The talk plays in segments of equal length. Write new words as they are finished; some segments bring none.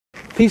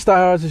Peace,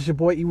 diehards. It's your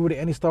boy, E. Woody,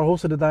 Any Star,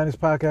 host of the Diners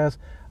Podcast.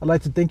 I'd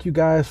like to thank you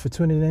guys for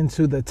tuning in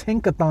to the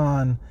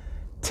Tankathon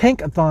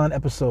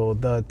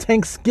episode, the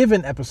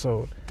Thanksgiving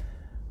episode.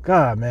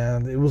 God,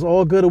 man, it was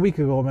all good a week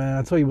ago, man.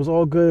 I tell you, it was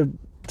all good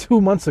 2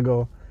 months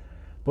ago.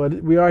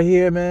 But we are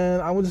here,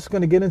 man. I'm just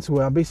going to get into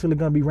it. I'm basically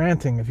going to be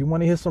ranting. If you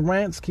want to hear some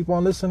rants, keep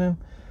on listening.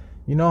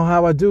 You know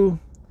how I do.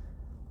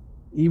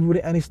 E.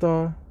 Woody, Any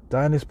Star,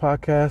 Diners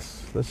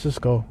Podcast. Let's just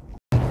go.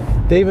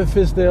 David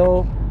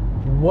Fizdale,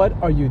 what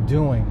are you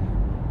doing?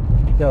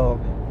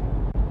 Yo,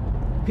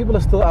 people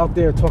are still out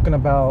there talking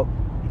about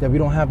that we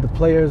don't have the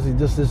players.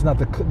 It's not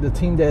the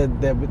team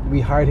that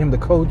we hired him to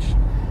coach.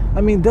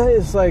 I mean, that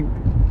is like,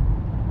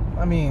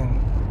 I'm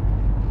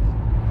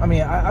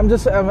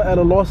just at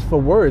a loss for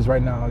words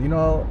right now. You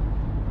know,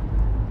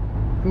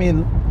 I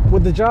mean,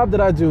 with the job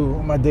that I do,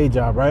 my day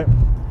job, right?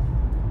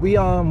 We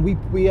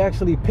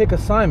actually pick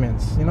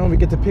assignments. You know, we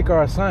get to pick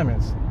our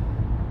assignments.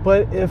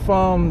 But if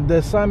the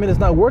assignment is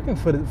not working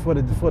for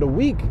the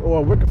week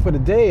or working for the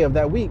day of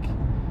that week,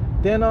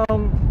 then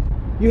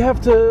you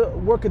have to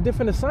work a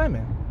different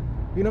assignment.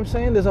 You know what I'm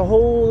saying? There's a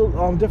whole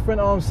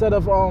different set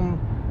of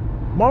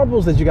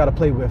marbles that you got to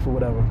play with or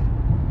whatever.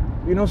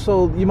 You know,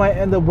 so you might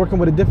end up working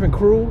with a different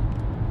crew,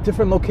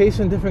 different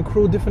location, different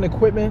crew, different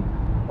equipment,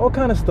 all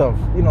kind of stuff.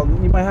 You know,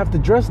 you might have to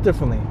dress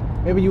differently.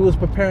 Maybe you was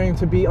preparing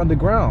to be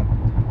underground,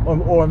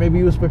 or maybe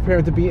you was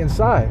preparing to be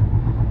inside.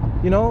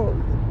 You know,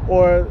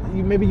 or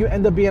maybe you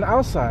end up being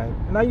outside.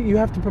 Now you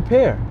have to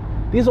prepare.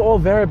 These are all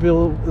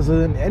variables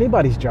in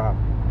anybody's job.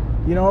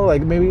 You know,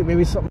 like maybe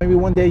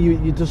one day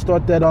you just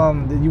thought that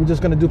you were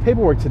just gonna do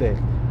paperwork today,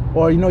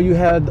 or you know you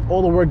had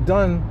all the work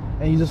done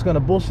and you're just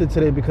gonna bullshit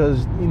today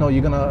because you know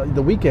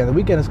the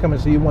weekend is coming,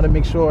 so you want to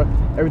make sure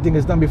everything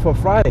is done before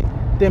Friday.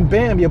 Then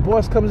bam, your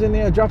boss comes in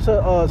there and drops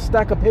a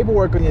stack of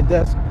paperwork on your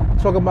desk,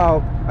 talking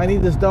about I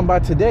need this done by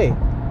today,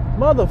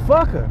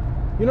 motherfucker.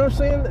 You know what I'm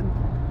saying?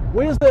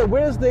 Where's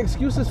the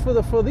excuses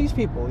for these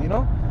people? You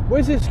know,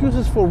 where's the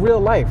excuses for real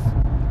life?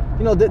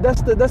 You know,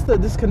 that's the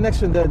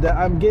disconnection that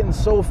I'm getting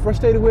so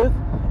frustrated with,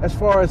 as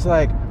far as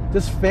like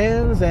just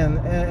fans and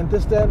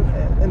this, that,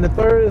 and the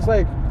third. It's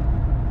like,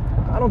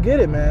 I don't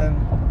get it, man.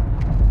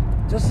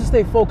 Just to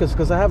stay focused,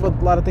 because I have a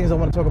lot of things I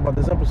want to talk about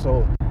this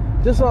episode.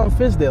 Just on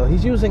Fizdale,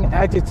 he's using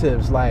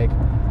adjectives like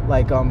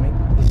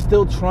he's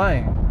still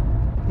trying.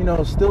 You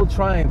know, still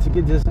trying to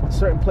get just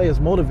certain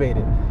players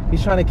motivated.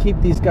 He's trying to keep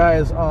these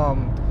guys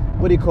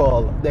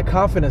their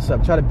confidence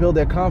up, try to build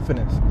their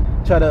confidence,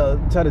 try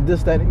to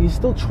this, that. He's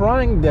still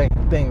trying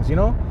things, you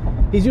know.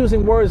 He's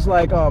using words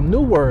like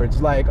new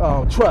words like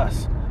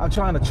trust. I'm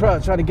trying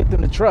to get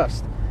them to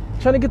trust.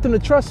 Trying to get them to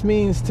trust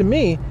means to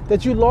me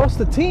that you lost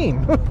the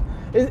team.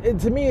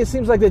 To me, it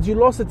seems like that you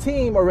lost the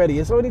team already.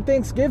 It's already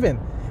Thanksgiving.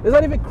 It's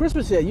not even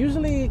Christmas yet.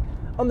 Usually,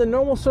 under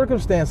normal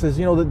circumstances,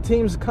 you know, the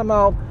teams come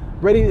out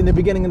ready in the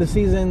beginning of the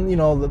season. You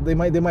know, they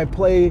might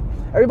play.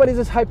 Everybody's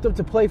just hyped up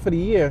to play for the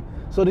year.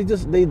 So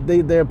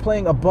they're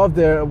playing above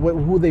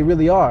who they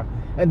really are,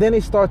 and then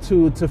they start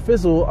to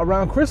fizzle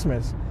around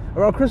Christmas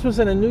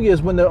and the New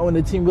Year's when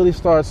the team really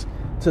starts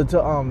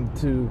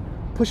to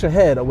push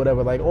ahead or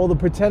whatever. Like all the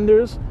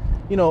pretenders,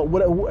 you know,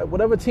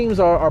 whatever teams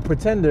are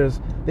pretenders,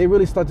 they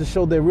really start to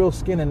show their real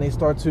skin, and they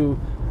start to,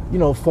 you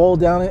know, fall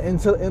down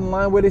in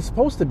line where they're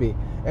supposed to be.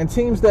 And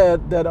teams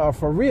that are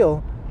for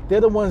real, they're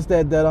the ones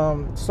that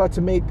start to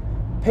make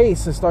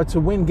pace and start to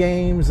win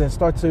games and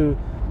start to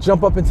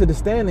jump up into the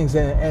standings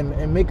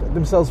and make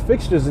themselves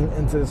fixtures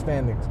into the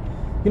standings.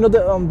 You know,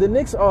 the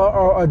Knicks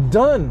are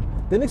done.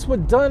 The Knicks were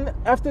done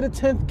after the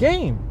 10th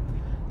game.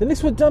 The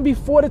Knicks were done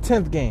before the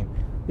 10th game.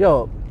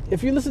 Yo,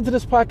 if you listen to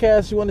this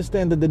podcast, you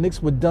understand that the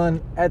Knicks were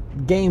done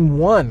at game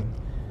 1.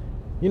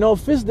 You know,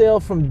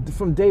 Fizdale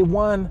from day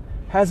one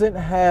hasn't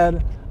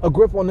had a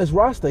grip on this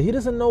roster. He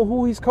doesn't know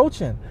who he's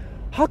coaching.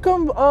 How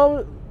come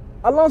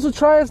Alonzo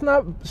Trias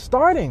not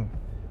starting?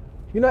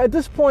 You know, at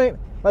this point,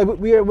 like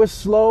we're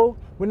slow.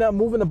 We're not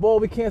moving the ball.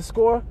 We can't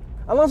score.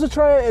 Alonzo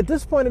Trias at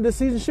this point of the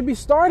season should be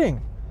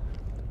starting,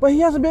 but he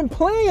hasn't been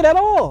playing at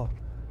all.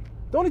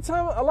 The only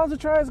time Alonzo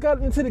Trias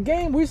got into the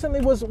game recently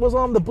was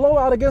on the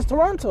blowout against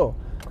Toronto,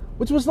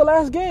 which was the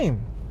last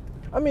game.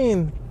 I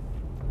mean,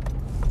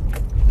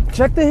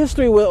 check the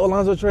history with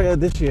Alonzo Trias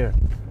this year.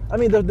 I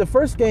mean, the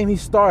first game he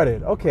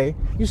started. Okay,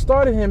 you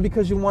started him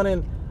because you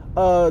wanted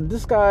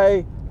this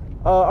guy,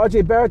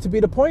 RJ Barrett, to be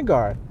the point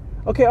guard.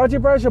 Okay,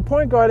 RJ Barrett's your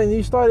point guard, and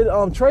you started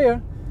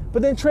Trae.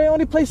 But then Trae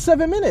only played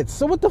 7 minutes.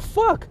 So what the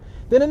fuck?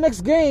 Then the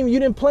next game, you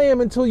didn't play him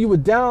until you were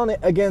down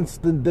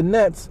against the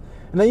Nets.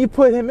 And then you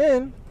put him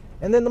in.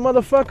 And then the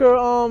motherfucker,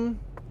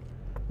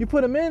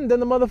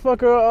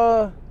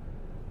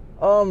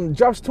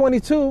 drops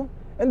 22.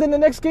 And then the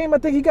next game, I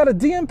think he got a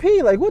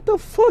DNP. Like, what the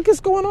fuck is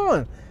going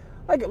on?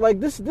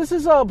 Like this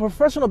is a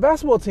professional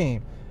basketball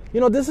team. You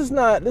know, this is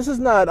not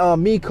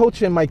me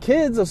coaching my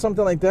kids or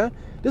something like that.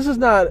 This is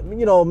not,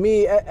 you know,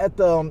 me at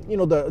the, you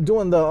know,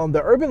 doing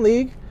the Urban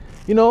League.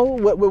 You know,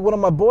 with one of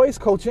my boys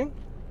coaching.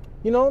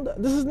 You know,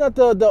 this is not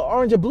the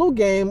orange and blue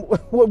game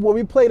where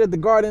we played at the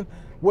Garden,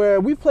 where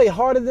we play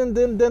harder than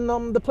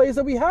the plays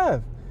that we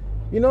have.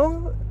 You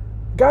know,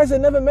 guys that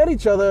never met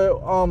each other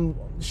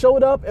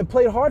showed up and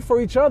played hard for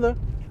each other.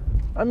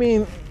 I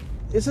mean,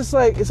 it's just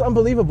like, it's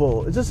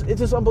unbelievable. It's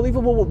just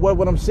unbelievable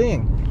what I'm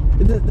seeing.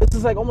 This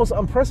is like almost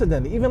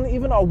unprecedented.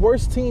 Even our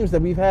worst teams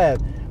that we've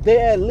had, they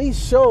at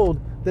least showed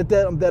that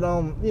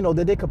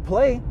they could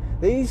play.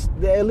 They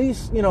at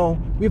least,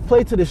 we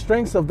played to the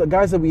strengths of the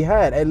guys that we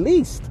had. At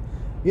least,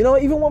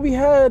 even when we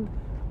had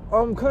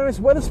Clarence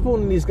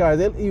Weatherspoon and these guys,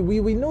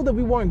 we knew that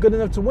we weren't good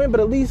enough to win, but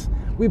at least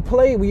we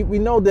played. We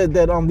know that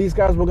these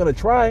guys were gonna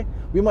try.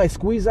 We might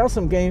squeeze out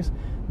some games.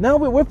 Now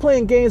we're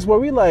playing games where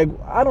we like,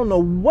 I don't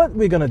know what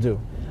we're gonna do.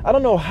 I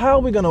don't know how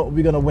we're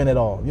gonna win it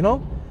all.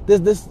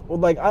 This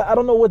like I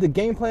don't know what the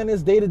game plan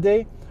is day to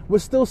day. We're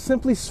still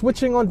simply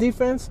switching on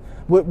defense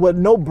with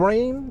no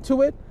brain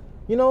to it.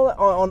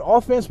 On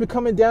offense we're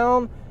coming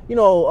down.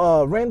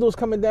 Randall's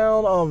coming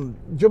down,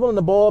 dribbling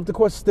the ball up the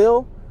court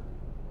still.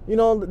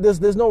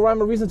 There's no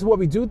rhyme or reason to what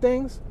we do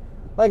things.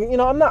 Like,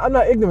 I'm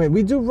not ignorant.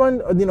 We do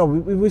run,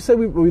 we say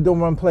we don't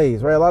run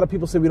plays, right? A lot of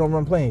people say we don't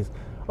run plays.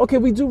 Okay,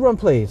 we do run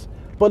plays.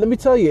 But let me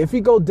tell you, if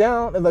we go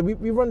down and like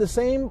we run the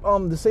same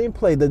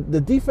play,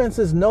 the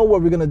defenses know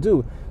what we're gonna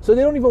do. So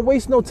they don't even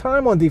waste no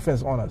time on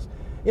defense on us.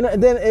 And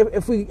then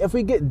if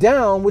we get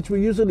down, which we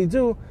usually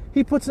do,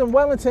 he puts in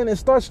Wellington and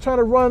starts trying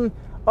to run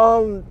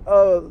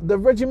the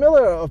Reggie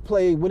Miller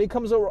play when he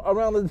comes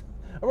around the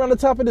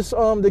top of this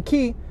the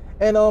key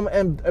and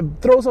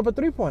throws up a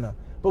 3-pointer.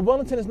 But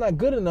Wellington is not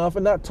good enough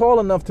and not tall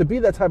enough to be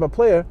that type of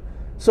player.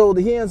 So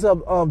he ends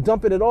up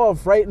dumping it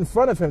off right in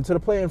front of him to the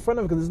player in front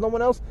of him because there's no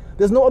one else.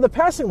 There's no other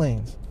passing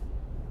lanes.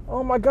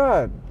 Oh my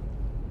God,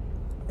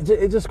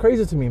 it's just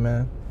crazy to me,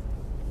 man.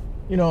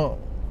 I'm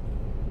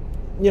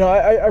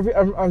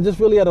just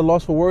really at a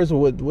loss for words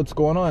with what's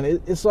going on.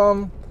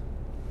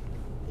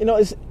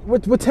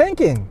 We're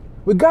tanking.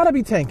 We gotta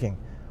be tanking.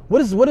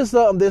 What is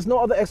there's no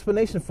other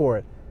explanation for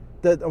it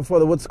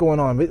for what's going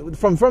on.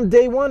 From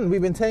day one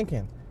we've been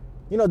tanking.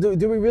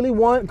 Do we really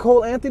want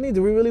Cole Anthony?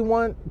 Do we really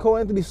want Cole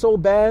Anthony so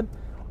bad?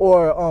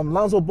 Or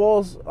Lonzo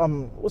Ball's,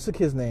 what's the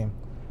kid's name?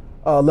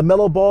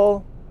 LaMelo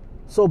Ball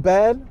so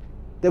bad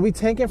that we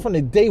tanking from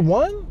the day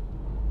one?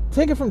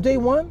 Tanking from day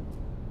one?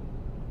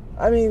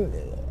 I mean,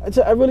 I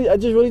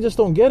just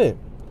don't get it.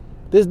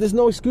 There's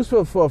no excuse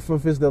for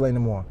Fizdale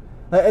anymore.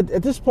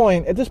 At this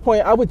point,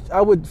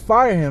 I would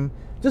fire him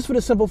just for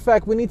the simple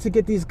fact we need to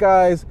get these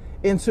guys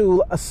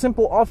into a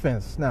simple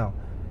offense now.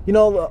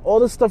 All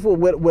this stuff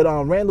with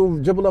Randall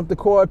dribbling up the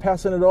court,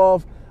 passing it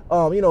off,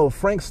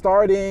 Frank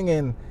starting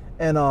and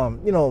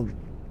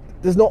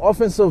there's no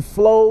offensive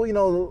flow,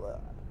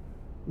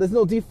 there's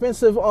no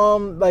defensive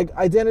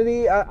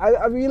identity.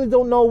 I really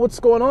don't know what's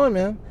going on,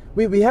 man.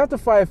 We have to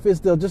fire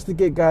Fizdale just to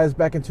get guys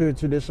back into a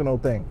traditional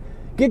thing.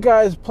 Get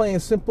guys playing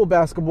simple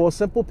basketball,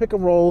 simple pick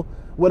and roll,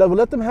 whatever.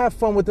 Let them have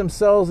fun with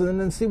themselves and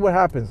then see what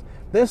happens.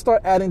 Then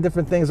start adding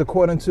different things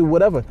according to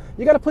whatever.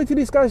 You got to play to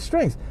these guys'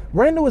 strengths.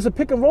 Randall is a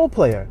pick and roll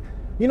player.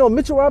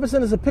 Mitchell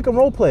Robinson is a pick and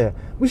roll player.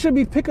 We should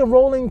be pick and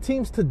rolling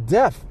teams to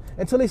death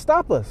until they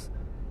stop us.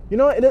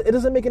 It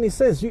doesn't make any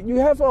sense. You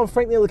have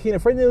Frank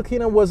Ntilikina. Frank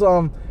Ntilikina was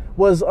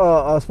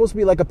supposed to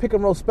be like a pick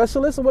and roll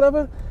specialist or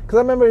whatever. Because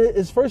I remember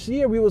his first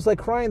year, we was like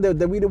crying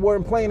that we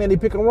weren't playing any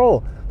pick and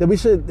roll. That we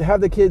should have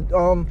the kid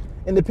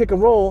in the pick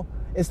and roll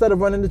instead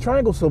of running the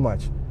triangle so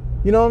much.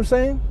 You know what I'm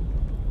saying?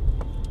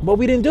 But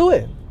we didn't do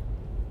it.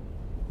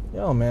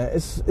 Yo, man,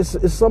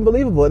 it's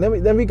unbelievable.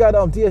 And then we got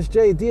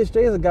DSJ.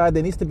 DSJ is a guy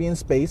that needs to be in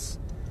space.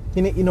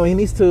 He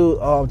needs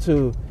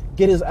to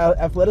get his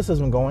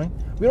athleticism going.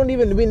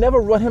 We never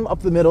run him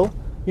up the middle.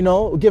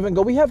 Give and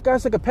go. We have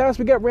guys that can pass.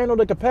 We got Randall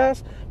that can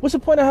pass. What's the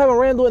point of having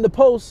Randall in the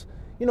post?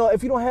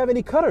 If you don't have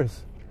any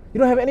cutters, you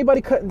don't have anybody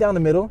cutting down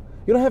the middle.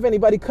 You don't have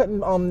anybody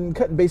cutting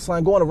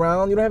baseline going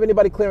around. You don't have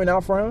anybody clearing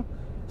out for him.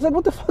 It's like,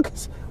 what the fuck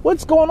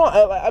what's going on?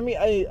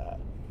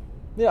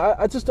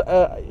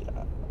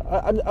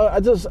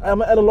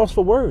 I'm at a loss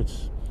for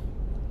words.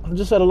 I'm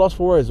just at a loss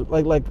for words.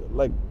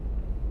 Like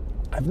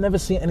I've never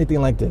seen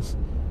anything like this.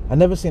 I've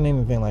never seen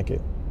anything like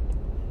it.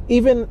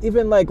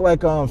 Even like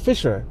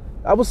Fisher.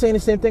 I was saying the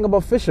same thing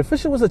about Fisher.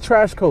 Fisher was a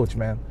trash coach,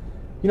 man.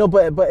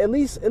 But at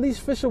least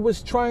Fisher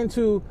was trying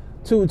to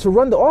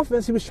run the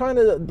offense. He was trying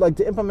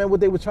to implement what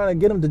they were trying to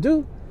get him to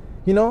do.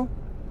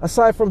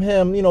 Aside from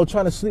him,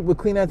 trying to sleep with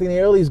Clean Anthony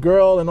Early's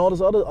girl and all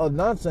this other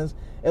nonsense.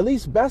 At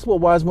least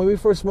basketball-wise, when we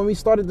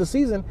started the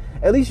season,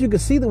 at least you could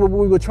see what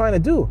we were trying to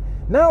do.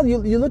 Now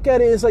you look at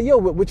it and it's like, yo,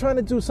 we're trying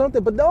to do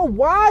something. But no,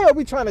 why are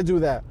we trying to do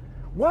that?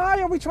 Why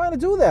are we trying to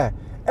do that?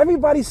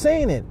 Everybody's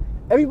saying it.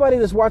 Everybody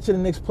that's watching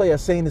the Knicks play are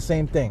saying the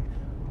same thing.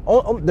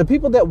 The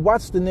people that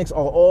watch the Knicks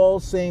are all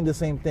saying the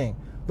same thing.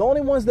 The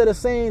only ones that are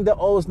saying that,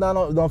 it's not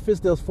on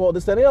Fizdale's fault,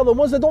 this, that, and the other, the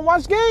ones that don't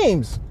watch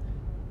games.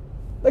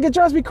 It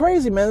drives me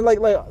crazy, man. Like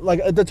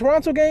the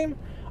Toronto game,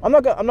 I'm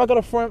not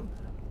gonna front.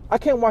 I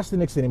can't watch the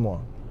Knicks anymore.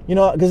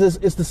 Because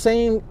it's the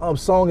same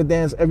song and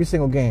dance every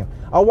single game.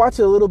 I'll watch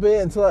it a little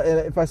bit until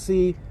if I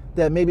see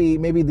that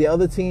maybe the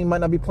other team might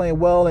not be playing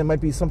well and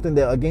might be something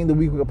that a game that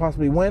we could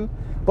possibly win.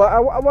 But I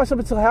watched up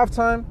until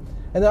halftime,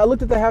 and then I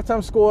looked at the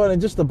halftime score and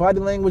just the body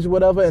language or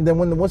whatever. And then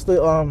once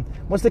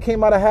they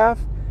came out of half,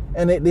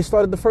 and they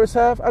started the first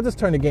half, I just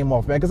turned the game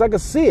off, man, because I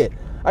could see it.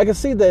 I could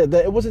see that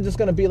it wasn't just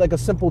going to be like a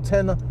simple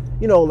 10,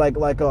 you know, that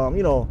we're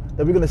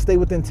going to stay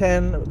within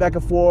 10 back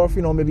and forth,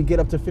 you know, maybe get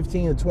up to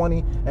 15 or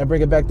 20 and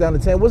bring it back down to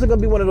 10. It wasn't going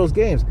to be one of those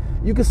games.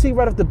 You could see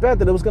right off the bat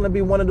that it was going to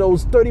be one of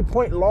those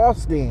 30-point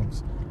loss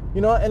games,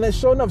 you know, and then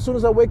sure enough, as soon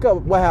as I wake up,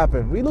 what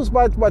happened? We lose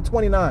by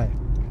 29.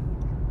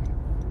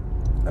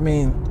 I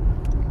mean,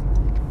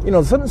 you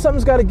know,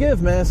 something's got to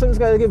give, man. Something's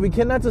got to give. We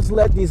cannot just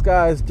let these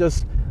guys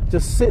just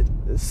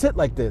sit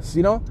like this,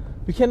 you know.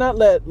 We cannot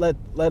let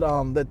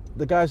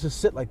the guys just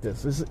sit like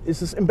this. It's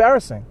just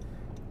embarrassing.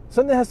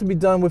 Something has to be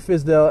done with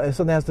Fizdale, and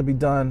something has to be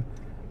done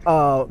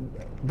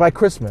by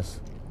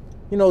Christmas.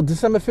 You know,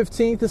 December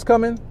 15th is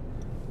coming.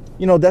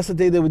 You know, that's the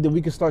day that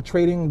we can start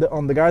trading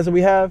the guys that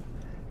we have.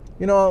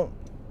 You know,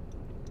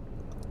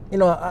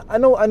 I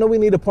know we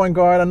need a point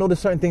guard. I know there's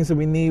certain things that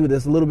we need.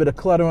 There's a little bit of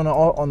clutter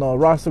on the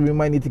roster. We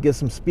might need to get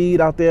some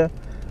speed out there,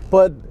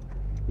 but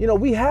you know,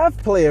 we have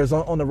players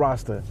on the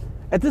roster.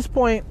 At this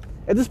point,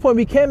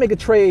 we can't make a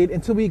trade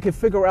until we can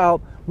figure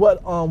out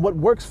what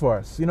works for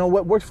us. You know,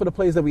 what works for the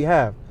players that we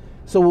have.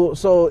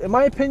 So in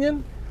my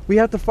opinion, we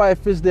have to fire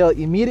Fizdale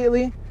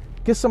immediately.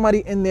 Get somebody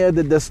in there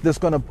that's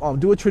going to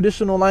do a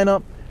traditional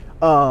lineup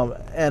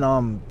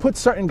and put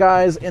certain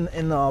guys in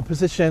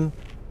position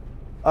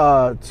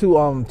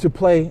to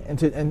play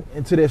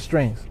into their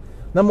strengths.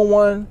 Number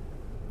one,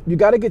 you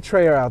got to get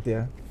Trayer out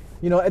there.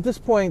 You know, at this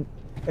point,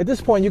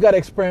 you got to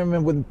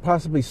experiment with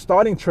possibly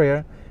starting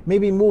Trayer,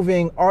 maybe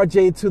moving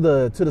RJ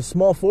to the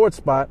small forward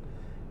spot.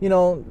 You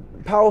know,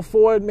 power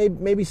forward,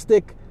 maybe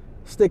stick.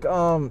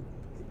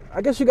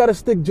 I guess you got to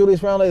stick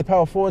Julius Randle at the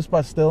power forward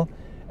spot still,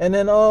 and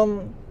then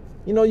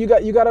you know, you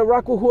got to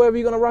rock with whoever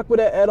you're gonna rock with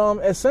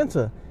at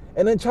center,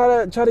 and then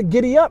try to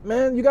giddy up,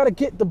 man. You got to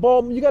get the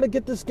ball. You got to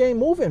get this game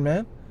moving,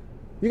 man.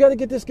 You got to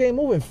get this game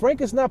moving.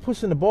 Frank is not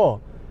pushing the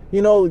ball.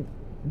 You know,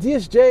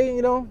 DSJ,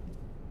 you know,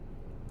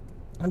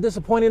 I'm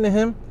disappointed in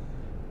him.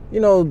 You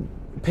know,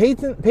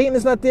 Peyton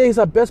is not there. He's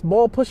our best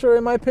ball pusher,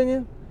 in my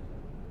opinion.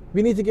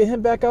 We need to get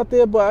him back out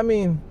there. But, I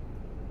mean,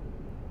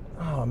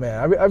 oh, man,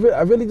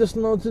 I really just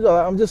don't know what to do.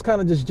 I'm just kind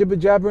of just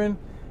jibber-jabbering.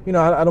 You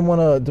know, I don't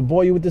want to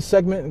bore you with this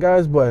segment,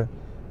 guys, but,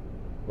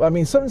 I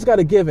mean, something's got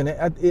to give, and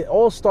it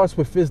all starts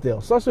with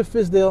Fizdale. Starts with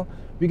Fizdale.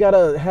 We got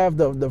to have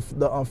the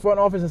front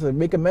office has to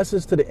make a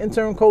message to the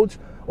intern coach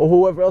or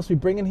whoever else we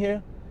bring in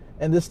here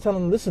and just tell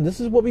them, listen, this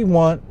is what we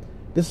want.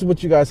 This is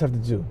what you guys have to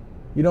do.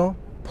 You know,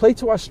 play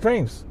to our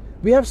strengths.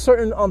 We have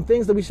certain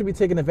things that we should be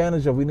taking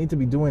advantage of. We need to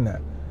be doing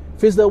that.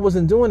 Fizdale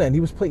wasn't doing that.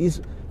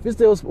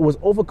 Fizdale was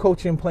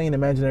overcoaching, playing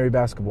imaginary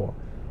basketball.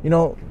 You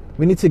know,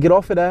 we need to get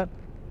off of that,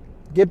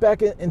 get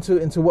back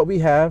into what we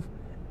have,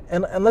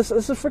 and let's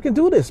just freaking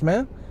do this,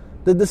 man.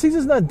 The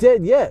season's not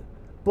dead yet.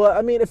 But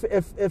I mean, if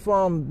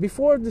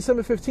before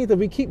December 15th, if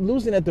we keep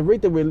losing at the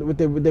rate that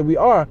we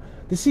are,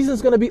 the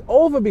season's going to be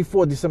over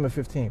before December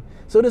 15th.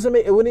 So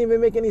it wouldn't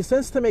even make any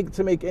sense to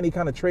make any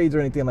kind of trades or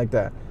anything like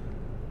that.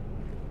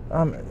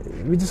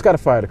 We just got to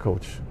fire the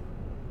coach.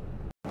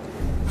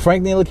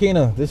 Frank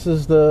Ntilikina, this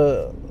is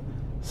the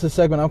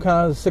segment. I'm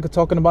kind of sick of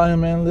talking about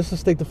him, man. Let's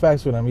just state the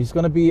facts with him. He's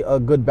going to be a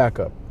good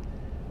backup.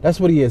 That's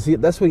what he is.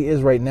 That's what he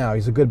is right now.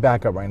 He's a good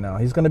backup right now.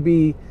 He's going to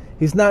be.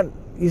 He's not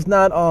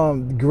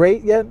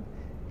great yet.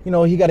 You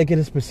know, he got to get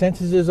his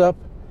percentages up,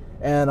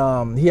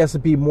 and he has to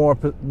be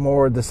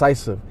more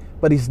decisive.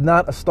 But he's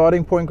not a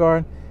starting point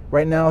guard.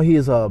 Right now, he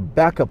is a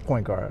backup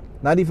point guard,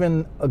 not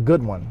even a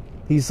good one.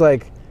 He's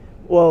like,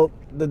 well,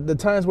 the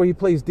times where he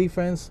plays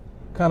defense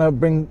kind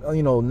of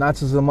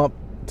notches him up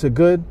to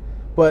good,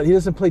 but he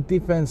doesn't play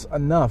defense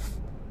enough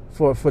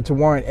to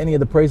warrant any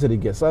of the praise that he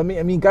gets. I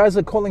mean, guys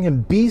are calling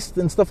him beast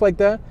and stuff like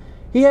that.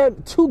 He had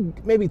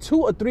maybe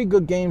two or three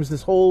good games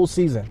this whole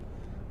season.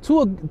 2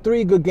 or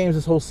 3 good games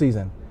this whole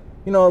season.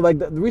 You know, like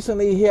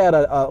recently he had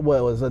a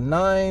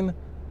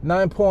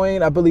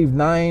 9-point, I believe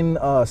 9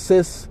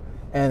 assists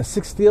and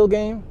 6 steal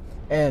game.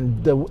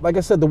 And like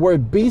I said, the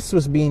word beast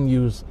was being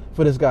used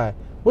for this guy.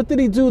 What did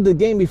he do the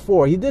game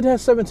before? He did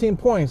have 17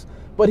 points,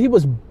 but he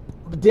was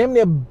damn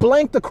near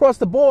blanked across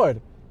the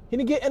board. He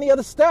didn't get any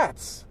other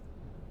stats.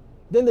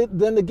 Then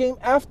the game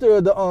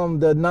after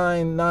the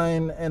 9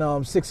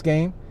 and 6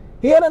 game,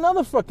 he had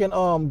another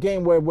fucking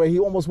game where he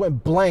almost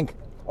went blank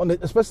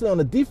especially on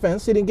the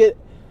defense. He didn't get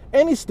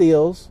any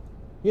steals.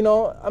 You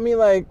know, I mean,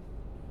 like,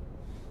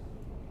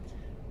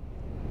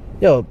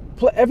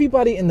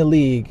 everybody in the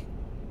league,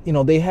 you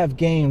know, they have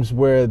games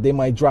where they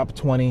might drop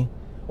 20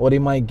 or they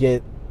might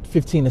get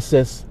 15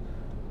 assists.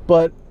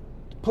 But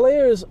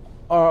players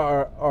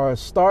are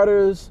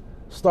starters,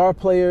 star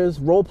players,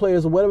 role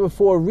players, or whatever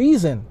for a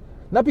reason.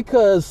 Not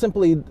because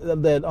simply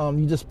that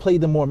you just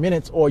played them more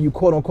minutes or you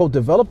quote-unquote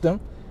developed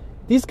them.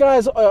 These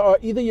guys are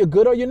either you're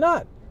good or you're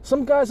not.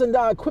 Some guys are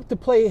not equipped to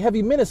play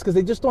heavy minutes because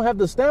they just don't have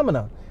the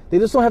stamina. They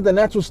just don't have the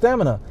natural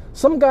stamina.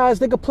 Some guys,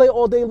 they could play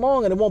all day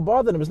long and it won't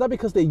bother them. It's not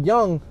because they're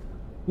young,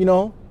 you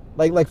know,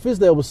 like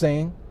Fizdale was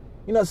saying.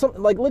 You know,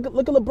 look at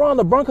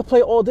LeBron. LeBron could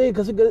play all day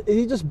because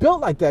he just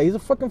built like that. He's a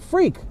fucking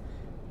freak.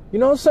 You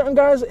know, certain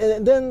guys,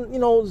 and then, you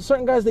know,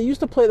 certain guys, they used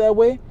to play that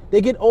way.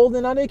 They get old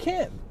and now they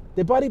can't.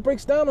 Their body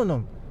breaks down on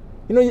them.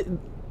 You know,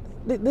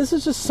 this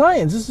is just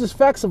science. This is just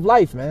facts of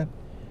life, man.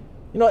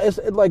 You know, it's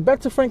like back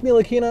to Frank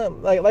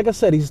Ntilikina. Like I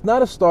said, he's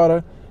not a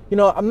starter. You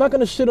know, I'm not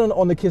gonna shit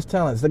on the kid's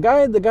talents. The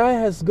guy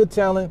has good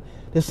talent.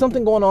 There's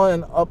something going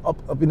on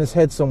up in his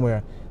head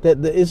somewhere.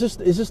 It's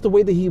just the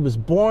way that he was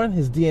born,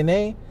 his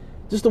DNA,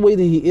 just the way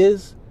that he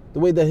is, the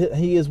way that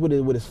he is with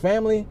his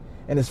family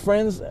and his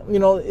friends. You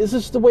know, it's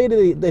just the way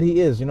that he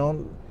is. You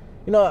know,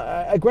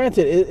 I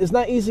granted it's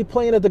not easy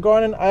playing at the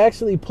Garden. I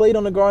actually played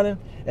on the Garden,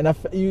 and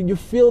you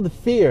feel the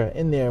fear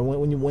in there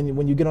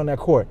when you get on that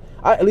court.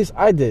 At least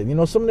I did. You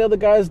know, some of the other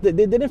guys they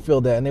didn't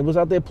feel that, and they was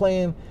out there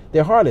playing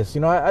their hardest.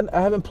 You know,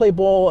 I haven't played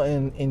ball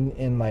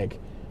in like,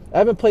 I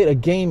haven't played a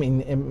game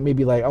in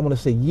maybe like, I want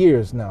to say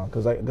years now,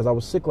 because I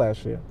was sick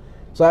last year.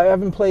 So I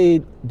haven't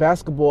played a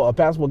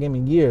basketball game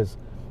in years.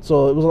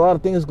 So it was a lot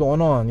of things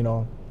going on, you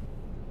know.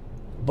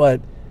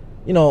 But,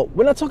 you know,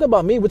 we're not talking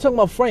about me. We're talking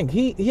about Frank.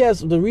 He has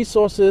the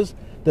resources,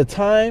 the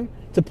time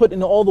to put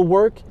in all the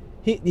work.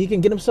 He can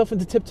get himself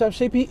into tip-top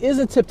shape. He is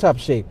in tip-top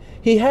shape.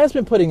 He has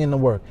been putting in the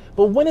work.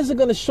 But when is it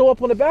going to show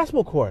up on the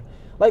basketball court?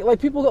 Like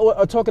people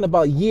are talking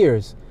about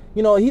years.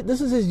 You know,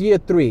 this is his year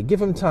 3.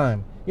 Give him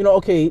time. You know,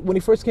 okay, when he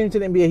first came to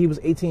the NBA, he was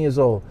 18 years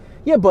old.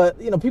 Yeah,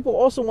 but, you know, people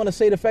also want to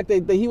say the fact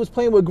that he was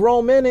playing with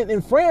grown men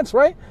in France,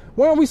 right?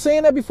 Weren't we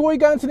saying that before he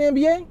got into the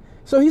NBA?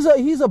 So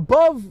he's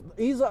above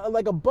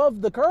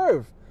the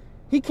curve.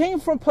 He came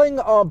from playing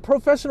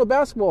professional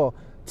basketball,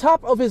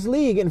 top of his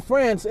league in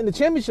France in the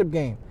championship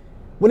game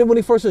when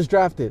he first was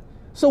drafted.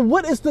 So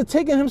what is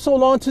taking him so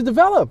long to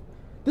develop?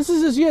 This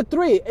is his year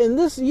 3. And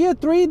this year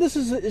 3,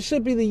 it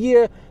should be the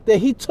year that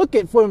he took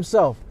it for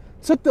himself,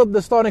 took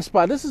the starting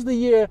spot. This is the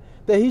year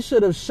that he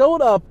should have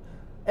showed up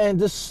and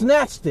just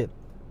snatched it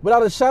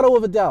without a shadow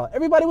of a doubt.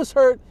 Everybody was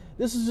hurt.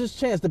 This is his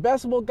chance. The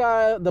basketball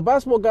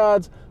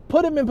gods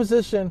put him in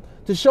position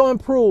to show and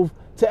prove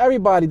to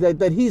everybody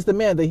that he's the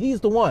man, that he's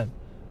the one.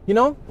 You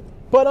know?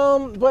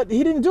 But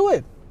he didn't do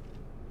it.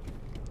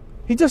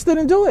 He just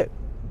didn't do it.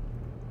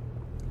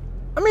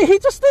 I mean, he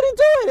just didn't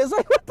do it. It's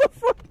like, what the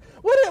fuck?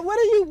 What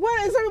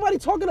is everybody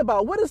talking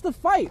about? What is the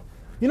fight?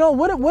 You know,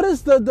 what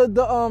is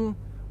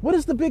what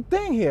is the big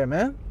thing here,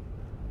 man?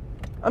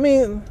 I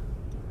mean,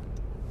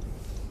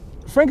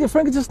 Frank is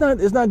just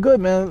not good,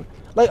 man.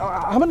 Like,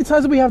 how many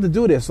times do we have to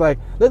do this? Like,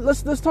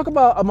 let's talk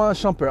about Iman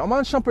Shumpert.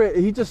 Iman Shumpert,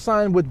 he just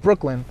signed with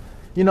Brooklyn,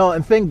 you know,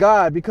 and thank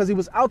God, because he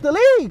was out the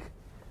league.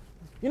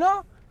 You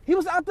know, he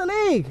was out the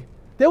league.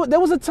 There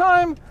was a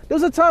time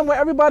where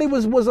everybody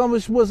was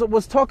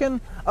talking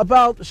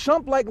about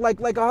Shump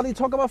like how they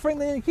talk about Frank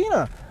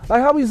Ntilikina,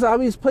 like how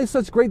he's played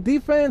such great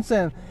defense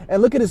and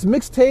look at his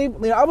mixtape.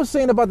 You know, I was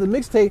saying about the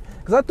mixtape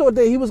because I thought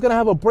that he was gonna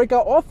have a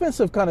breakout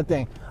offensive kind of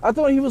thing. I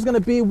thought he was gonna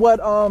be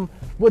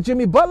what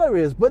Jimmy Butler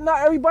is, but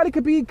not everybody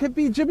could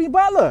be Jimmy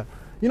Butler.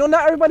 You know,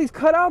 not everybody's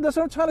cut out. That's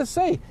what I'm trying to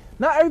say.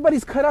 Not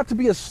everybody's cut out to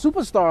be a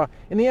superstar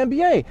in the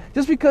NBA.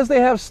 Just because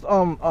they have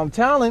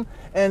talent,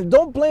 and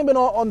don't blame it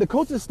on the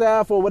coaching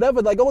staff or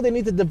whatever. Like, oh, they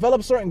need to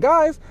develop certain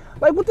guys.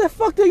 Like, what the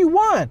fuck do you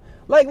want?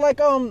 Like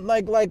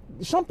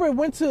Shumpert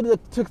went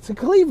to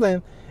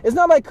Cleveland. It's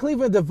not like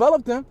Cleveland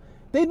developed him.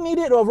 They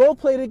needed a role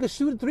player that could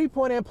shoot a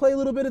 3-pointer and play a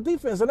little bit of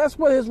defense, and that's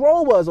what his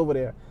role was over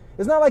there.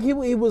 It's not like he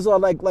was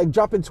like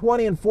dropping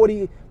 20 and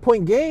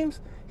 40-point games.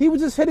 He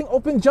was just hitting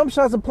open jump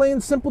shots and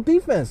playing simple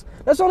defense.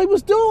 That's all he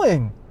was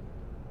doing.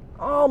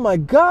 Oh my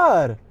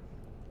God.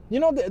 You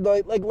know,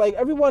 like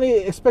everybody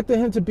expected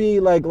him to be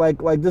like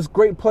this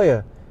great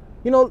player.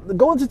 You know,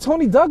 going to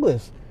Tony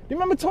Douglas. Do you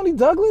remember Tony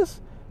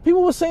Douglas?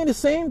 People were saying the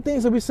same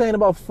things that we're saying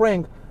about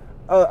Frank,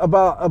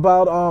 about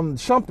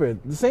Shumpert.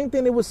 The same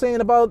thing they were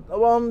saying about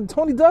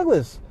Tony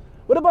Douglas.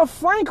 What about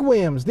Frank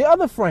Williams, the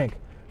other Frank?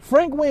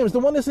 Frank Williams, the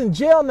one that's in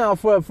jail now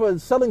for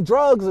selling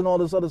drugs and all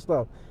this other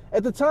stuff.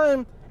 At the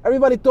time,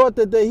 everybody thought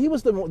that he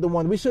was the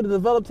one. We should have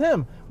developed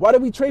him. Why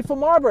did we trade for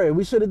Marbury?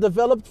 We should have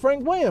developed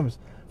Frank Williams.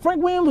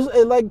 Frank Williams,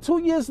 like 2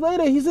 years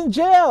later, he's in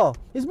jail.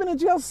 He's been in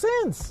jail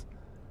since.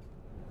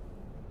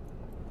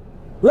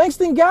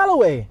 Langston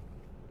Galloway.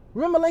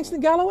 Remember Langston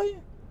Galloway?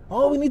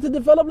 Oh, we need to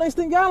develop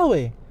Langston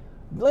Galloway.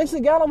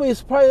 Langston Galloway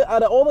is probably,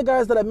 out of all the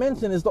guys that I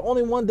mentioned, is the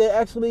only one that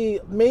actually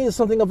made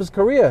something of his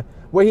career,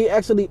 where he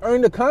actually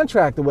earned a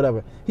contract or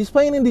whatever. He's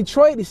playing in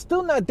Detroit. He's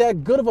still not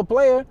that good of a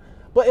player.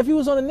 But if he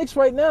was on the Knicks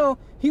right now,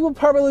 he would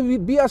probably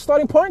be our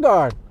starting point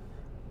guard.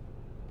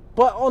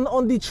 But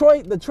on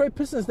Detroit, the Detroit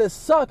Pistons that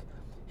suck,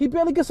 he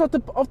barely gets off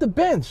the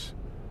bench.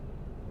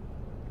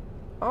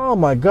 Oh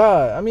my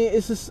God. I mean,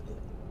 it's just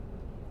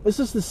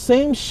the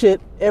same shit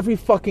every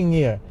fucking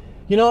year.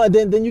 You know, and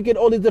then you get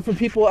all these different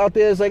people out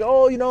there. It's like,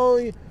 oh, you know,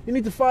 you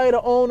need to fire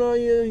the owner.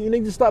 You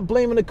need to stop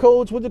blaming the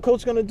coach. What the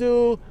coach going to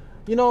do?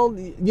 You know,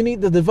 you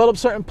need to develop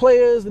certain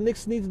players. The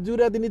Knicks need to do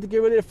that. They need to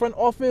get rid of the front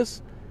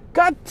office.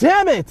 God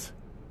damn it.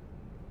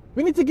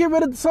 We need to get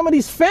rid of some of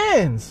these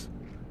fans.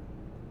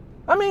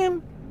 I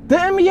mean, the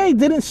NBA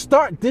didn't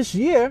start this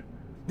year.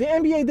 The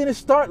NBA didn't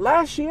start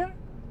last year.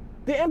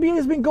 The NBA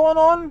has been going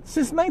on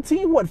since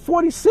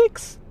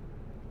 1946.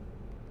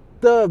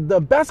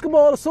 the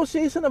Basketball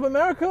Association of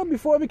America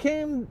before it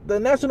became the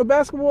National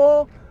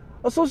Basketball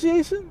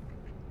Association?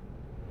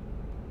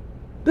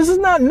 This is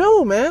not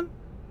new, man.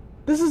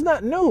 This is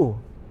not new.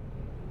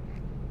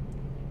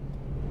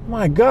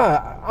 My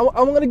God,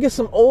 I'm going to get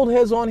some old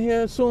heads on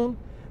here soon,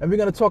 and we're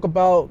going to talk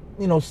about,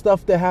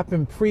 stuff that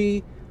happened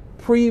pre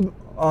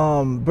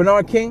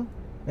Bernard King,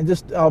 and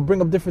just I'll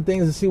bring up different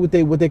things and see what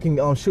they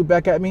can shoot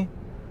back at me.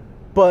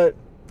 But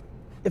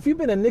if you've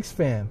been a Knicks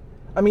fan,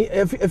 I mean,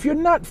 if you're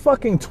not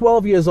fucking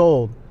 12 years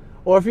old,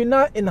 or if you're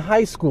not in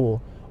high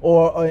school,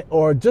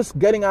 or just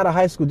getting out of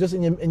high school, just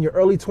in your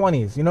early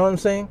 20s, you know what I'm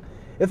saying?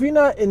 If you're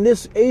not in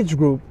this age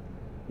group,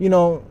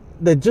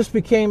 that just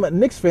became a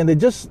Knicks fan, they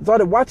just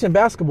started watching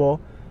basketball,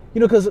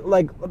 because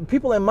like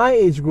people in my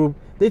age group,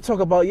 they talk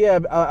about,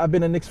 I've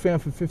been a Knicks fan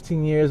for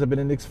 15 years. I've been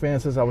a Knicks fan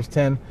since I was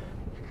 10.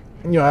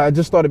 I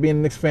just started being a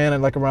Knicks fan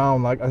and I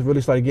really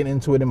started getting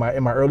into it in my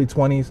early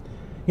 20s.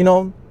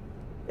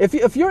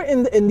 If you're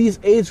in these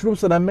age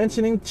groups that I'm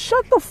mentioning,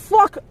 shut the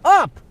fuck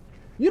up.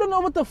 You don't know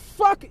what the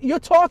fuck you're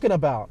talking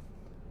about.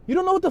 You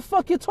don't know what the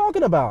fuck you're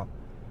talking about.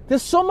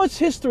 There's so much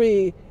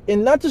history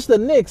in not just the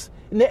Knicks,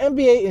 in the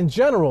NBA in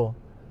general,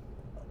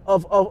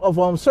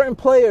 of certain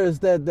players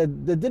that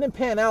didn't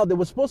pan out. They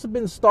were supposed to have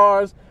been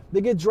stars. They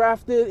get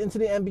drafted into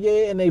the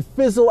NBA and they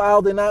fizzle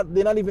out. They're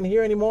not even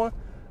here anymore.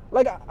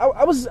 Like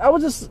I was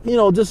just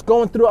just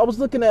going through. I was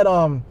looking at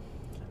an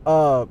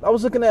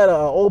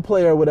old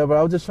player or whatever.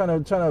 I was just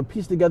trying to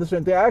piece together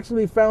certain things. I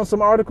actually found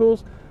some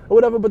articles or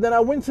whatever. But then I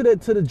went to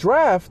the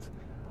draft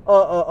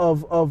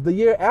of the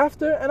year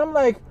after, and I'm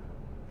like,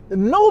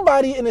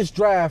 nobody in this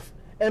draft.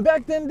 And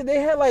back then they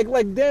had like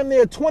damn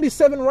near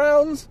 27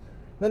 rounds.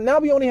 And now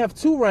we only have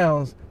 2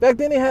 rounds. Back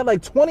then they had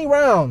like 20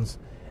 rounds.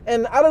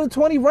 And out of the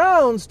 20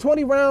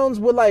 rounds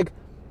were like,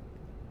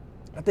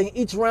 I think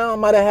each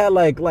round might have had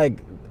like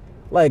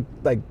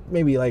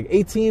maybe like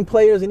 18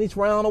 players in each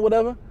round or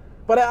whatever.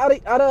 But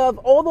out of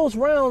all those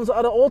rounds,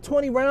 out of all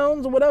 20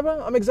 rounds or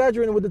whatever, I'm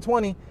exaggerating with the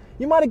 20,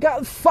 you might have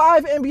gotten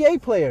 5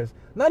 NBA players.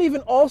 Not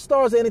even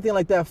all-stars or anything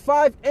like that.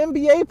 5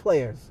 NBA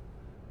players.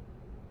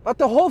 Out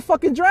the whole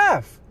fucking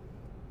draft.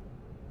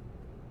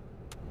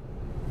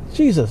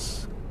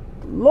 Jesus.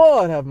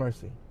 Lord have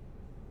mercy.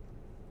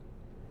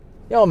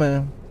 Yo,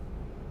 man.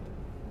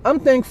 I'm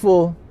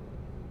thankful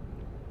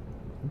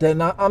that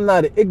I'm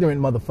not an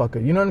ignorant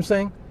motherfucker. You know what I'm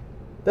saying?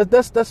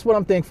 That's what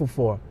I'm thankful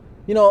for.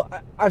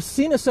 I've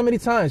seen it so many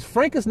times.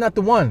 Frank is not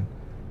the one.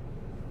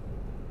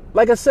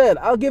 Like I said,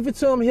 I'll give it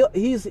to him.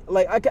 He's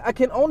like, I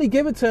can only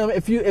give it to him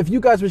if you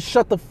guys would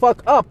shut the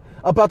fuck up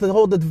about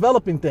the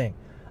developing thing.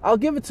 I'll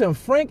give it to him.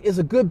 Frank is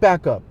a good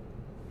backup.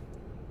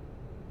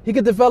 He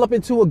could develop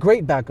into a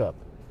great backup.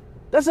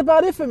 That's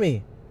about it for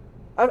me.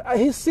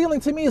 His ceiling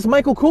to me is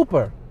Michael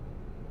Cooper.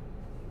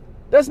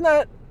 That's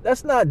not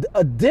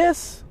a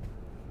diss.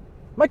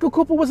 Michael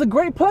Cooper was a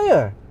great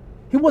player.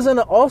 He wasn't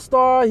an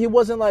all-star. He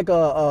wasn't like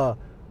a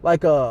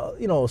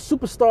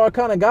superstar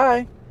kind of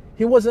guy.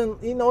 He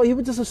wasn't, he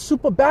was just a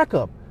super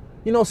backup,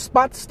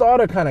 spot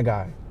starter kind of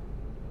guy.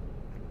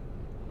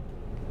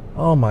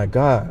 Oh my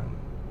God.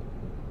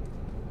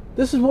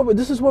 This is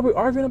what we're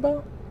arguing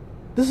about.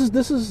 This is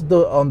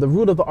the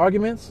root of the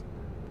arguments.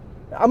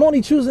 I'm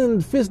only choosing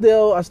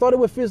Fizdale. I started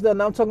with Fizdale.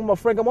 Now I'm talking about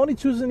Frank. I'm only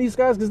choosing these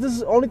guys because this is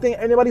the only thing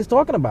anybody's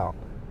talking about.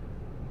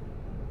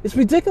 It's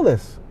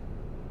ridiculous.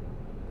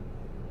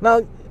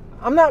 Now,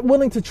 I'm not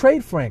willing to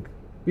trade Frank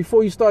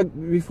before you start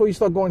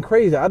going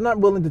crazy. I'm not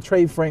willing to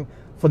trade Frank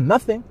for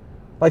nothing.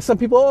 Like some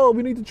people,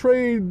 we need to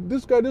trade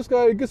this guy,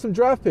 and get some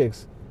draft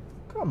picks.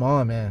 Come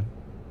on, man.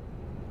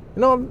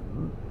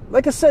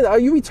 Like I said, are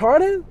you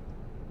retarded?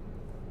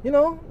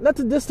 Not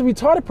to diss the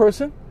retarded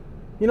person.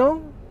 You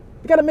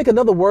got to make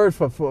another word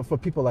for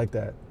people like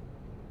that.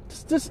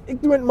 Just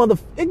ignorant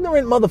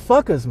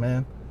motherfuckers,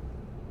 man.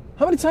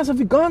 How many times have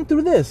we gone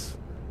through this?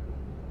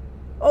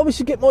 Oh, we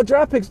should get more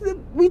draft picks.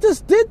 We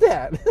just did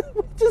that.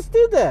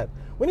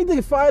 We need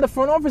to fire the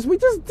front office. We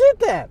just did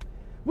that.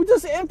 We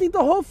just emptied the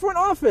whole front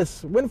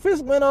office. When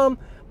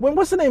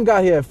what's the name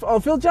got here?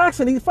 Phil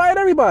Jackson. He fired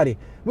everybody.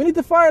 We need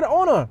to fire the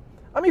owner.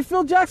 I mean,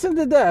 Phil Jackson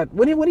did that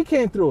when he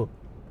came through.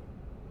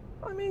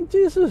 I mean,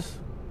 Jesus.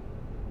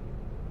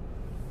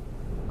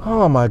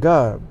 Oh my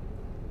God.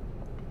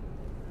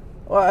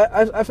 Well,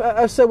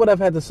 I've said what I've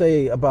had to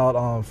say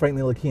about Frank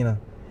Ntilikina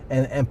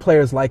and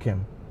players like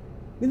him.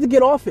 Need to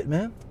get off it,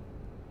 man.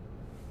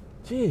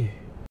 Gee.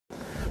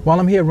 While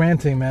I'm here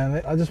ranting,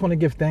 man, I just want to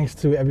give thanks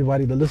to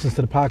everybody that listens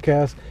to the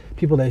podcast,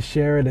 people that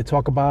share it, that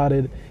talk about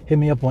it, hit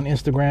me up on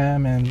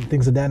Instagram and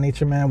things of that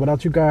nature, man.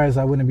 Without you guys,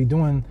 I wouldn't be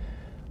doing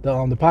the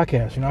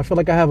podcast. I feel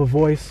like I have a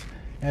voice,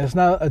 and it's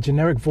not a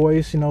generic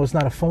voice. It's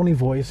not a phony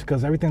voice,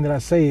 because everything that I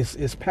say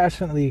is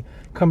passionately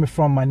coming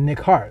from my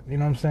Nick heart. You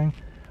know what I'm saying?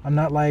 I'm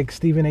not like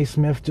Stephen A.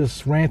 Smith,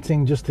 just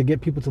ranting just to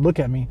get people to look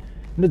at me.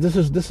 This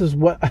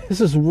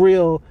is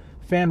real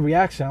fan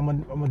reaction.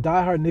 I'm a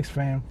diehard Knicks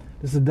fan.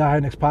 This is a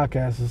diehard Knicks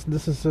podcast.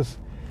 This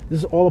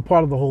is all a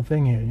part of the whole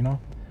thing here. So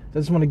I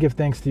just want to give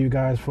thanks to you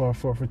guys for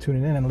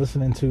tuning in and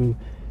listening to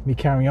me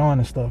carry on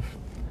and stuff.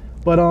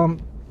 But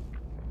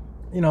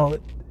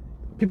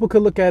people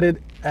could look at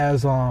it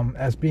as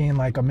being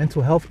like a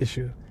mental health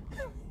issue.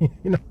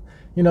 you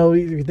know,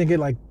 you think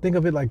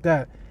of it like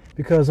that,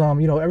 because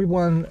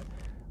everyone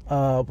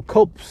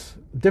copes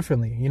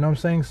differently. You know what I'm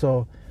saying?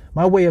 So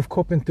my way of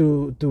coping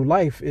through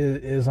life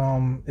is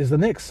the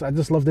Knicks. I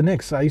just love the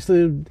Knicks. I used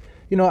to,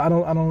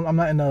 I'm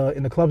not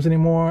in the clubs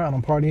anymore. I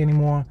don't party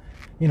anymore.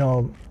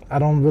 I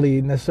don't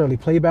really necessarily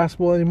play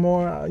basketball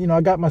anymore.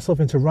 I got myself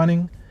into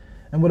running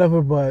and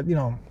whatever, but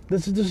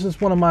this is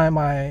just one of my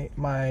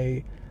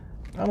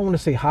I don't want to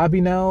say hobby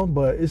now,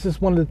 but it's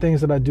just one of the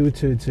things that I do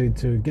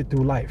to get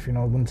through life.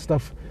 When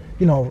stuff,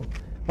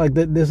 like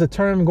there's a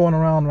term going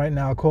around right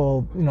now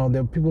called,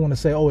 that people want to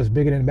say, oh, it's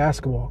bigger than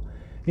basketball.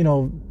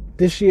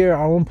 This year,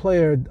 our own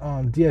player,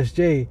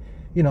 DSJ,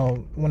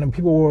 when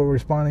people were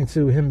responding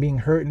to him being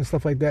hurt and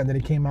stuff like that, and then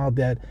it came out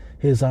that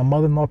his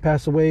mother-in-law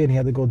passed away and he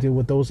had to go deal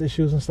with those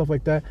issues and stuff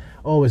like that.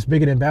 Oh, it's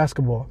bigger than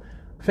basketball.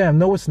 Fam,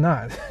 no, it's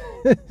not.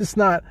 It's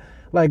not.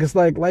 It's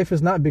like life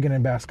is not bigger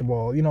than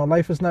basketball.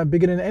 Life is not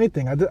bigger than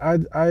anything.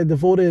 I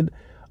devoted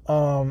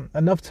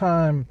enough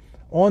time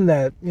on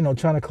that,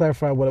 trying to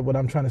clarify what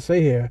I'm trying to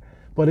say here.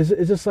 But it's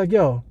just like,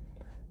 yo,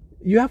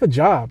 you have a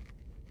job.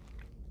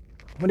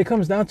 When it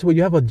comes down to it,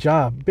 you have a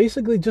job.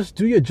 Basically, just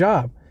do your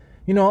job.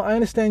 I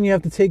understand you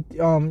have to take,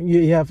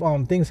 you have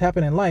things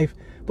happen in life,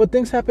 but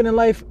things happen in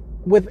life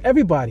with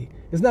everybody.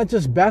 It's not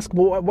just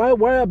basketball.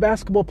 Why are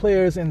basketball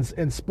players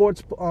and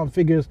sports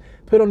figures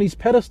put on these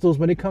pedestals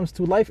when it comes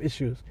to life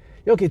issues?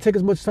 Okay, take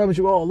as much time as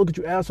you. Oh, look at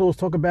you assholes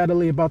talking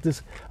badly about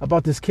this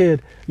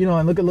kid.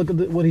 And look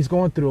at what he's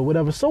going through or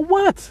whatever. So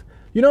what?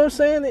 You know what I'm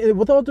saying?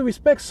 With all due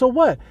respect, so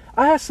what?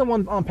 I had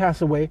someone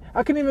pass away.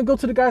 I couldn't even go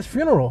to the guy's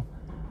funeral.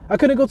 I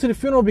couldn't go to the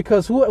funeral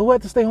because who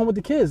had to stay home with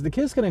the kids? The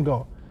kids couldn't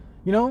go.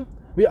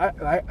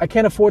 I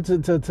can't afford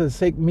to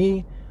take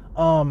me,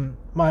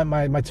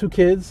 my two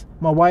kids,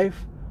 my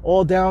wife,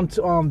 all down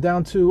to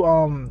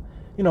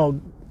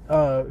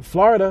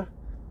Florida.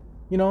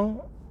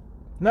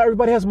 Not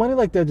everybody has money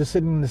like that just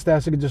sitting in the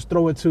stash. You can just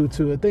throw it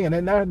to a thing, and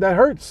then that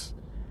hurts.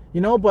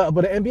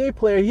 But an NBA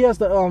player, he has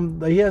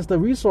the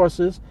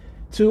resources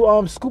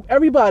to scoop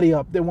everybody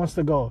up that wants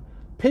to go.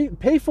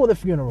 Pay for the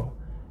funeral.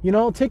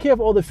 Take care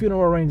of all the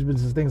funeral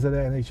arrangements and things of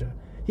that nature.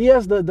 He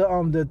has the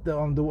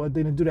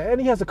thing to do that,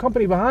 and he has a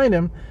company behind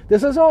him that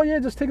says, "Oh yeah,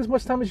 just take as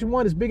much time as you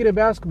want. It's bigger than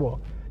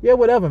basketball." Yeah,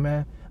 whatever,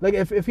 man. Like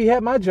if he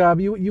had my job,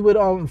 you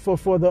would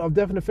for the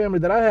definite family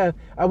that I had,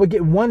 I would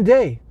get 1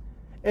 day.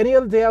 Any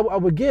other day I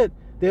would get,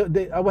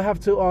 I would have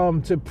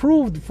to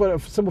prove for the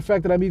simple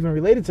fact that I'm even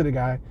related to the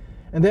guy,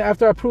 and then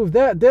after I prove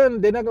that,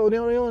 then they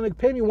only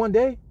pay me 1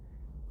 day.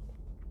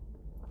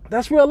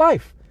 That's real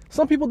life.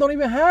 Some people don't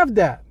even have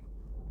that.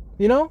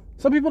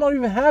 Some people don't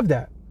even have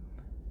that.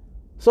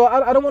 So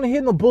I don't want to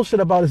hear no bullshit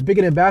about it's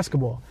bigger than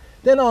basketball.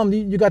 Then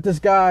you got this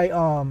guy,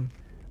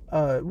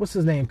 what's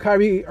his name?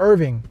 Kyrie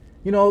Irving.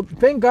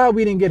 Thank God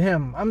we didn't get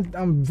him.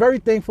 I'm very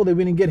thankful that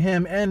we didn't get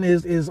him and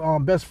his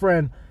best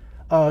friend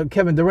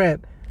Kevin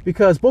Durant,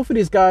 because both of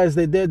these guys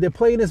they're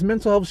playing this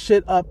mental health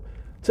shit up.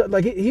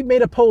 He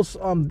made a post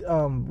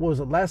what was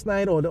it, last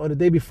night or the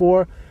day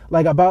before,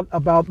 about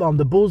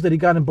the Bulls that he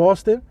got in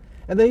Boston.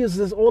 And then he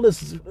was all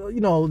this,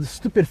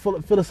 stupid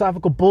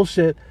philosophical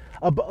bullshit,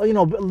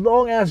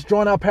 long ass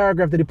drawn out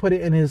paragraph that he put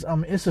it in his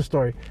Insta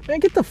story. Man,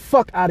 get the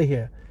fuck out of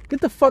here.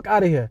 Get the fuck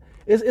out of here.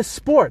 It's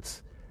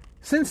sports.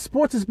 Since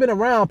sports has been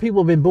around,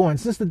 people have been booing.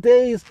 Since the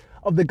days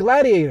of the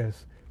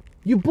gladiators,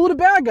 you boo the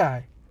bad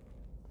guy.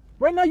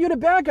 Right now, you're the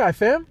bad guy,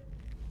 fam.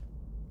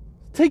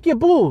 Take your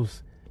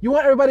boos. You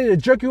want everybody to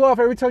jerk you off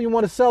every time you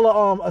want to sell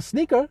a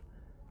sneaker?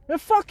 Man,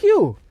 fuck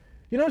you.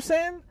 You know what I'm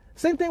saying?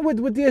 Same thing with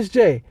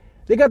DSJ.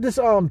 They got this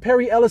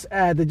Perry Ellis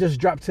ad that just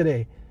dropped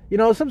today.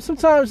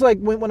 Sometimes like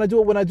when I do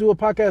a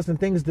podcast and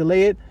things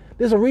delay it,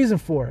 there's a reason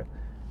for it.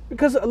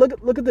 Because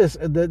look at this.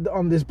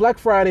 This Black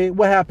Friday,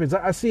 what happens?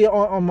 I see it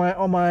on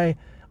my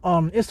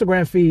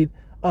Instagram feed.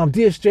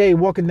 DSJ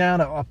walking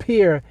down a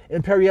pier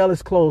in Perry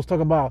Ellis clothes,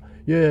 talking about,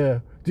 yeah,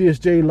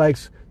 DSJ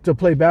likes to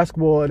play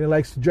basketball and he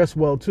likes to dress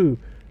well too.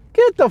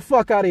 Get the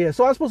fuck out of here.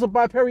 So I'm supposed to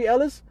buy Perry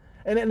Ellis,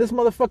 and then this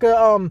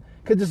motherfucker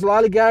could just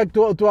lollygag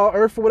throughout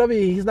Earth or whatever.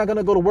 He's not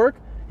gonna go to work.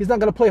 He's not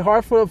gonna play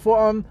hard for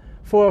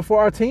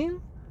our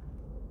team.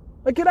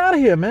 Like, get out of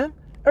here, man.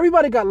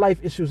 Everybody got life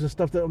issues and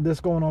stuff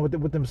that's going on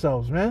with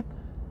themselves, man.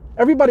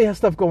 Everybody has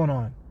stuff going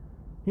on.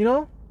 I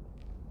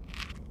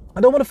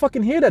don't want to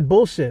fucking hear that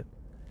bullshit.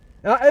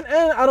 And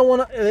I don't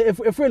want to.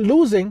 If we're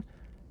losing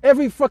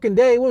every fucking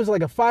day, what was it,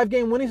 like a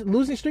 5-game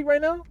losing streak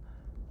right now?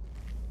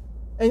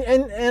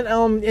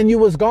 And you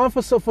was gone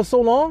for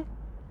so long.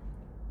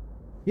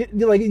 You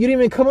didn't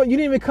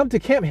even come to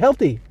camp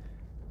healthy.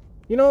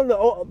 The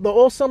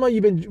all summer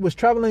was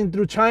traveling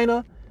through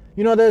China.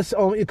 That's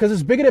because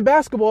it's bigger than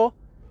basketball.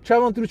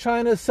 Traveling through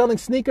China, selling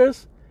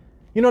sneakers.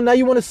 Now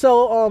you want to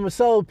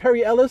sell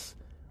Perry Ellis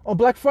on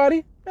Black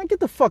Friday? Man, get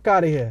the fuck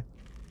out of here.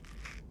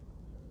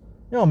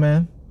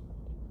 Man.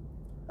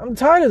 I'm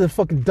tired of the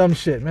fucking dumb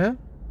shit, man.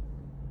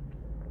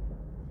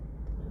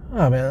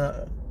 Oh,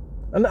 man.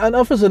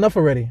 Enough is enough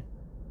already.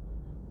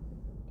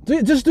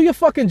 Just do your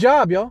fucking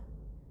job, yo.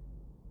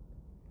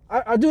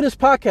 I do this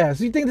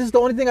podcast. You think this is the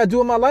only thing I do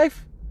in my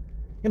life?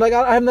 Like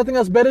I have nothing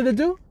else better to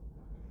do?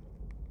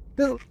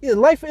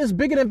 Life is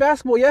bigger than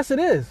basketball. Yes, it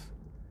is.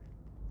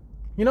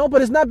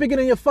 But it's not bigger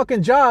than your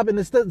fucking job and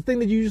it's the thing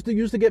that you used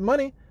to get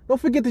money. Don't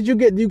forget that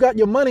you got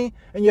your money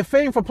and your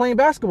fame for playing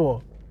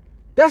basketball.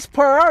 That's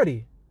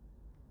priority.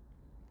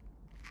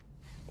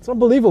 It's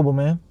unbelievable,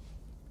 man.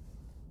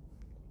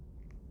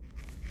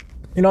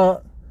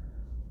 Oh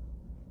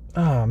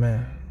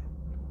man.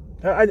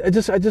 I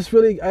just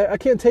really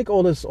can't take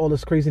all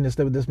this craziness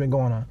that's been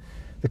going on.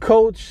 The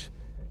coach,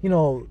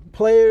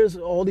 players,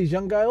 all these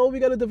young guys. Oh, we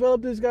got to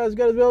develop these guys. We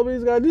got to develop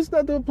these guys. These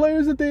not the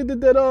players that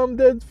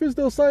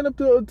Fizdale signed up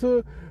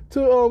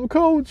to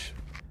coach.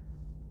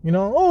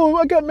 Oh,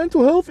 I got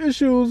mental health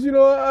issues.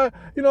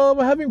 I'm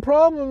having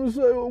problems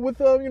with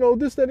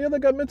this, that, and the other. I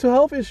got mental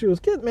health issues.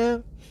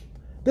 Man,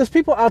 there's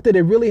people out there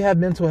that really have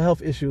mental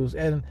health issues,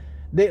 and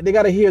they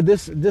got to hear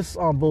this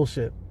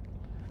bullshit.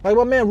 Like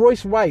my man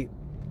Royce Wright,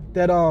 he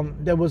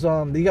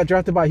got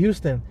drafted by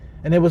Houston.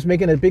 And they was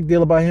making a big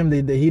deal about him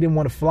that he didn't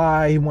want to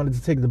fly. He wanted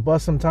to take the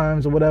bus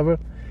sometimes or whatever.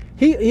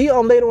 He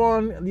later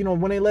on,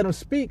 when they let him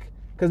speak,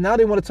 because now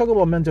they want to talk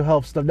about mental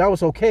health stuff. That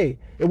was okay.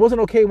 It wasn't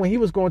okay when he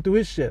was going through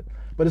his shit,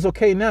 but it's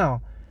okay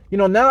now.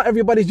 Now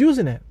everybody's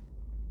using it.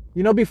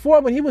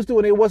 Before when he was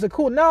doing it, it wasn't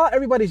cool. Now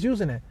everybody's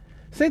using it.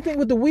 Same thing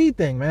with the weed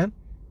thing, man.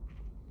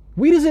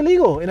 Weed is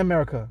illegal in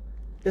America.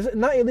 It's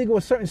not illegal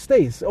in certain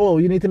states. Oh,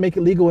 you need to make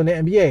it legal in the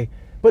NBA.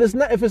 But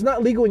if it's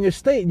not legal in your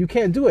state, you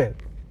can't do it.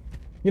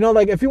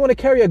 Like if you want to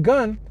carry a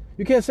gun,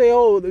 you can't say,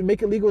 "Oh,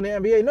 make it legal in the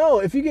NBA." No,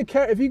 if you get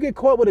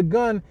caught with a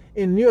gun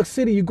in New York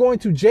City, you're going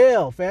to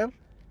jail, fam.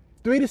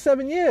 3 to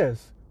 7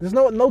 years. There's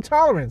no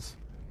tolerance.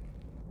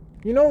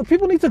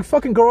 People need to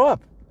fucking grow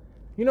up.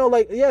 You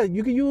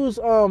can use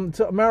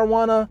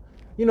marijuana,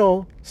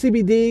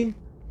 CBD,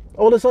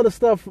 all this other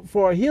stuff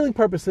for healing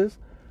purposes,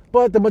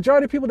 but the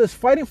majority of people that's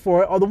fighting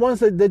for it are the ones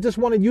that just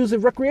want to use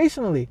it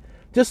recreationally,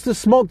 just to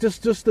smoke,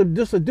 just to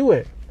do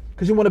it,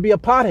 because you want to be a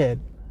pothead.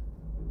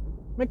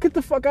 Man, get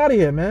the fuck out of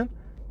here, man.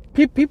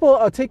 People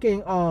are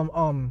taking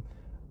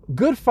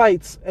good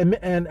fights and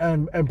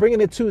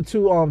bringing it to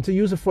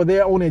use it for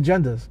their own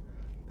agendas.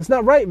 It's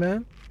not right,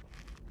 man.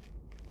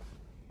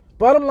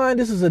 Bottom line,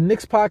 this is a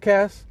Knicks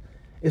podcast.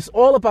 It's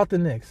all about the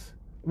Knicks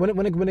when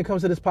it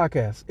comes to this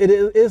podcast. It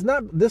is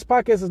not. This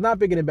podcast is not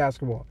bigger than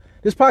basketball.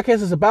 This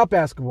podcast is about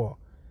basketball.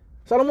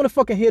 So I don't want to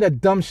fucking hear that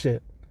dumb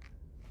shit,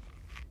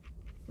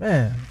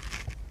 man.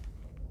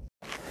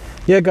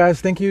 Yeah, guys,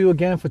 thank you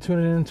again for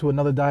tuning in to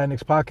another Die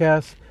Knicks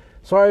podcast.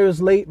 Sorry it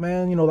was late,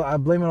 man. I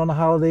blame it on the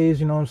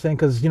holidays, you know what I'm saying?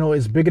 Because,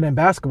 it's bigger than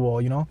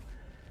basketball,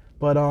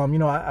 But, I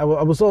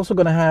was also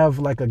going to have,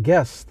 like, a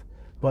guest.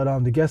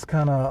 But the guest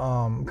kind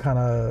of,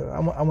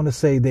 I want to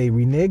say they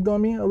reneged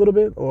on me a little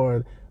bit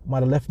or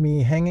might have left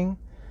me hanging.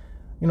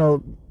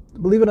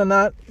 Believe it or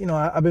not,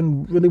 I've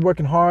been really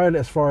working hard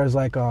as far as,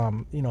 like,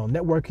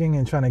 networking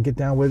and trying to get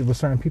down with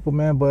certain people,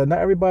 man. But not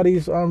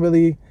everybody's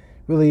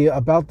really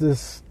about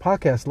this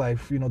podcast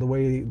life, the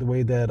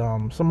way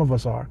that some of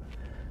us are.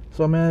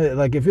 So, man,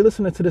 like if you're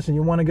listening to this and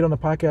you want to get on the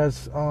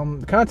podcast,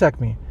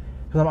 contact me,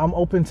 because I'm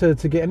open to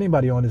get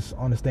anybody on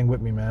this thing with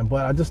me, man.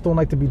 But I just don't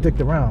like to be dicked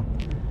around.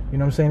 You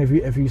know what I'm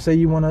saying? If you say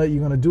you're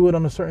gonna do it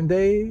on a certain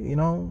day, you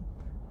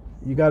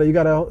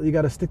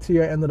gotta stick to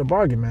your end of the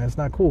bargain, man. It's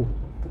not cool.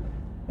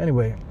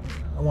 Anyway,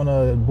 I want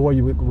to bore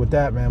you with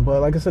that, man.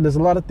 But like I said, there's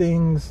a lot of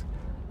things,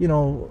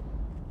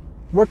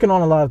 working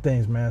on a lot of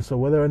things, man. So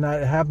whether or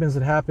not it happens,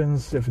 it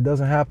happens. If it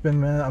doesn't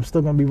happen, man, I'm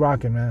still going to be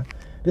rocking, man.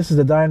 This is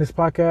the Die Knicks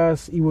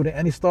podcast, Equal to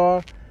Any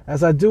Star.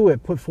 As I do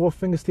it, put 4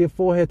 fingers to your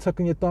forehead, tuck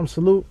in your thumb,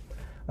 salute.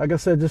 Like I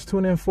said, just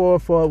tune in for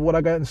what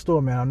I got in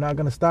store, man. I'm not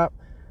going to stop.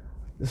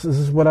 This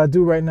is what I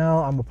do right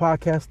now. I'm a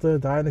podcaster,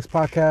 Die Knicks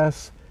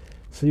podcast.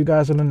 See you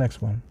guys on the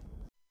next one.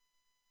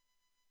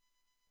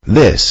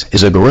 This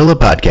is a Gorilla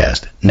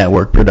Podcast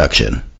Network production.